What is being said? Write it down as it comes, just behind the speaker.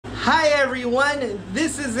Hi everyone,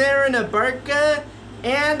 this is Aaron Abarca,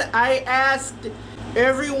 and I asked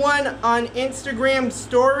everyone on Instagram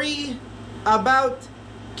story about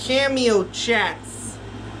Cameo Chats.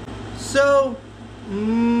 So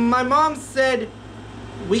my mom said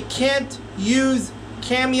we can't use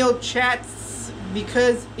Cameo Chats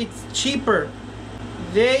because it's cheaper.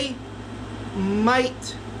 They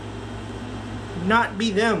might not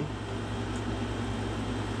be them.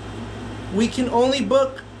 We can only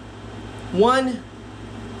book one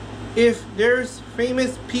if there's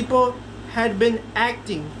famous people had been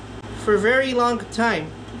acting for a very long time.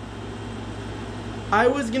 I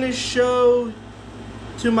was gonna show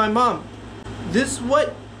to my mom. This is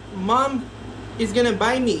what mom is gonna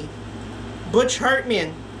buy me. Butch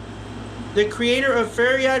Hartman, the creator of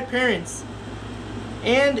Very Odd Parents,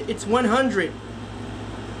 and it's 100.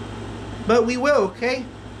 But we will, okay?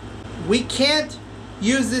 We can't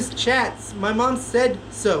use this chats. My mom said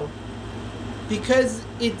so. Because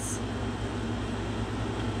it's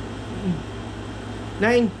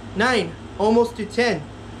 9, almost to 10,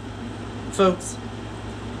 folks.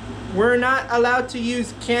 We're not allowed to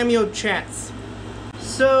use Cameo Chats.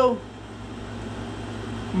 So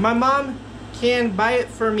my mom can buy it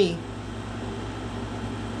for me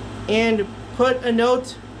and put a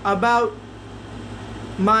note about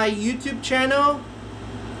my YouTube channel.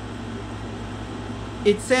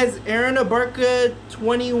 It says Aaron Abarca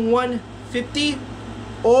 2150,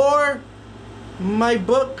 or my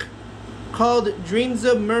book called Dreams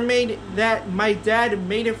of Mermaid that my dad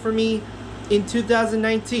made it for me in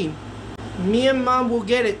 2019. Me and mom will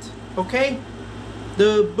get it, okay?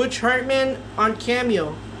 The Butch Hartman on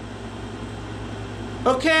Cameo.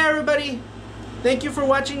 Okay everybody, thank you for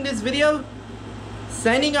watching this video.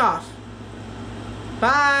 Signing off.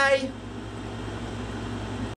 Bye.